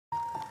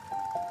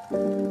Once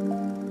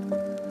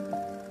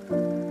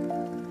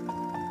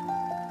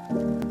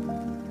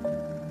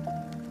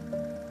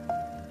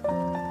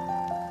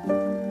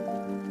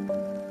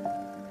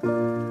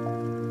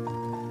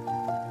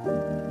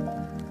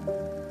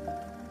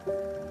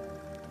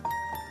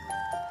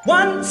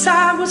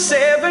I was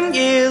 7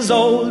 years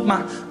old,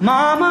 my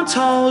mama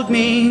told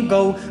me,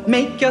 go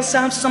make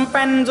yourself some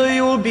friends or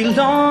you'll be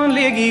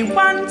lonely.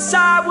 Once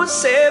I was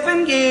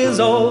 7 years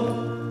old.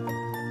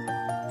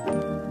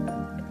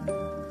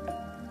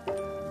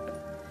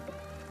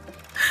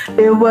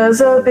 It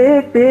was a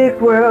big,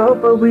 big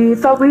world, but we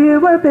thought we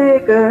were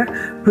bigger,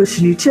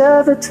 pushing each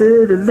other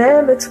to the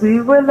limits, we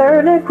were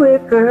learning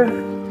quicker.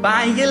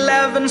 By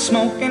 11,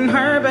 smoking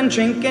herb and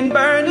drinking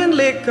burning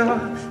liquor.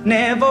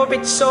 Never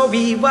rich, so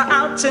we were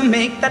out to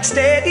make that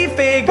steady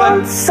figure.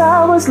 Once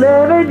I was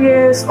 11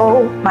 years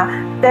old, my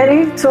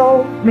daddy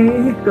told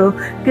me, go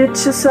get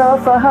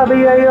yourself a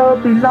hobby or you'll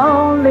be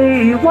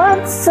lonely.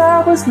 Once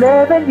I was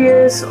 11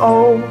 years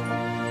old.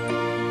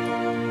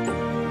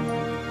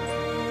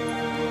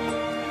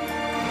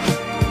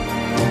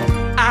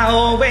 I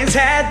always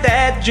had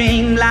that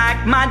dream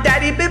like my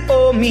daddy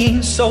before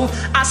me. So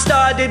I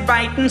started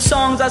writing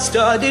songs, I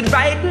started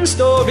writing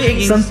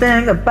stories.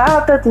 Something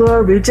about the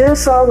glory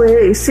just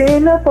always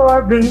seemed to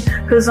bore me,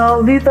 cause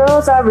only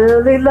those I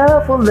really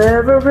love will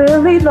ever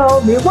really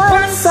know me.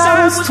 Once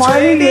I was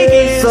 20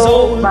 years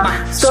old,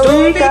 my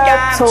story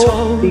got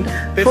told me.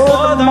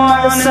 Before the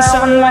morning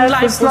sun, when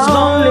life was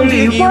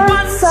lonely.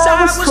 Once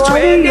I was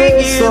 20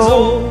 years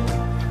old.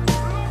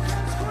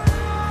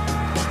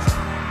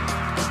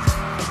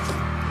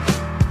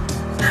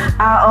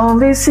 I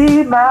only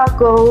see my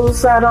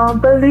goals, I don't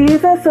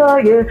believe in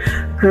failure,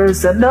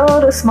 cause I know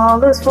the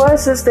smallest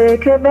voices, they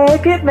can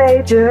make it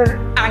major.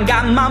 I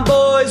got my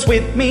boys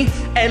with me,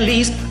 at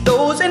least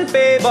those in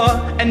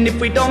favor. And if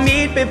we don't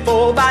meet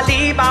before I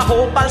leave, I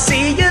hope I'll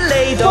see you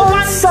later.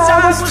 Once I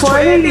was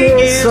 20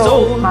 years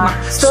old, my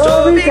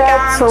story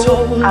got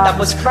told. I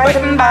was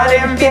writing about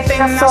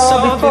everything I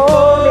saw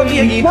before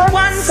me.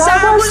 Once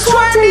I was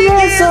 20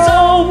 years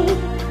old.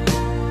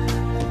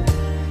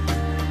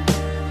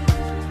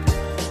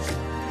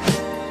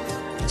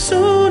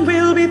 Soon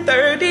we'll be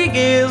 30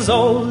 years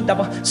old.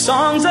 Our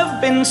songs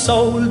have been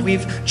sold.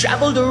 We've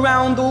traveled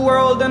around the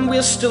world and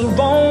we're still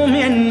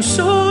roaming.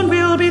 Soon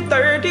we'll be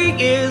 30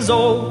 years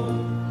old.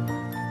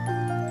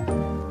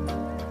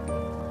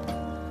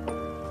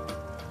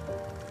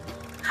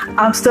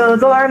 I'm still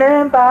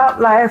learning about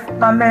life.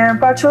 My man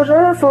brought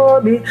children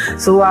for me,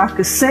 so I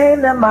could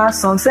sing them my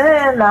songs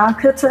and I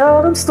could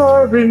tell them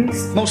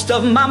stories. Most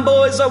of my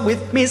boys are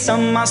with me,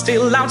 some are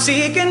still out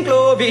seeking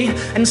glory,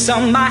 and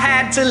some I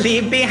had to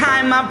leave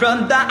behind. My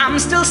brother, I'm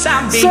still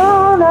savvy.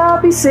 Soon I'll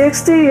be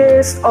 60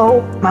 years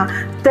old. My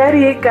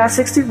daddy got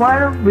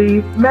 61.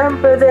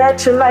 Remember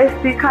that your life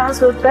becomes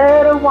a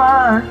better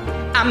one.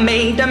 I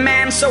made a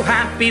man so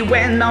happy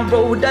when I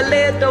wrote a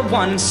letter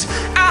once.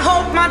 I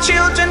hope my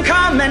children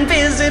come and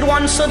visit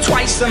once or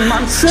twice a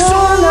month. Soon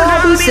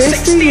I'll be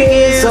 60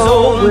 years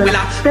old. Will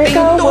I think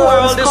the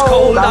world is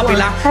cold?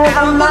 Will I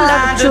have a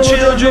lot of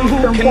children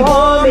who can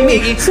warm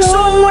me? Soon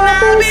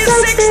I'll be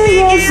 60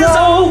 years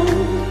old.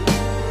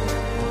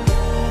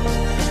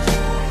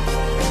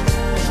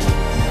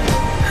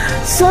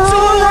 Soon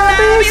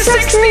I'll be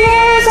 60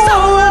 years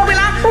old.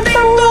 Will I think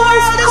the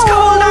world is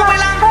cold? Will I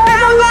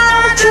have a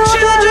lot of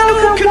children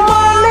who can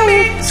warm me?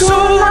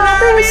 Soon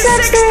I'll be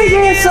 60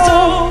 years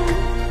old.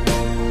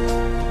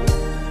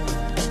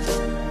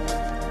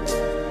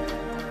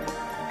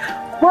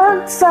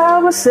 Once I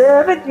was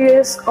 7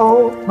 years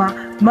old, my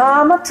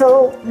mama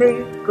told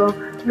me, go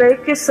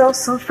make yourself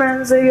some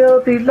friends or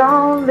you'll be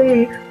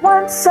lonely.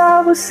 Once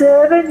I was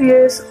 7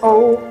 years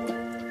old.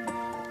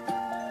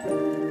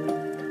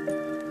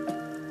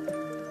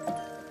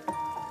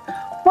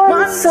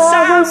 Once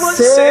I was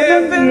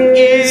 7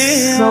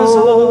 years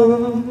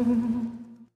old.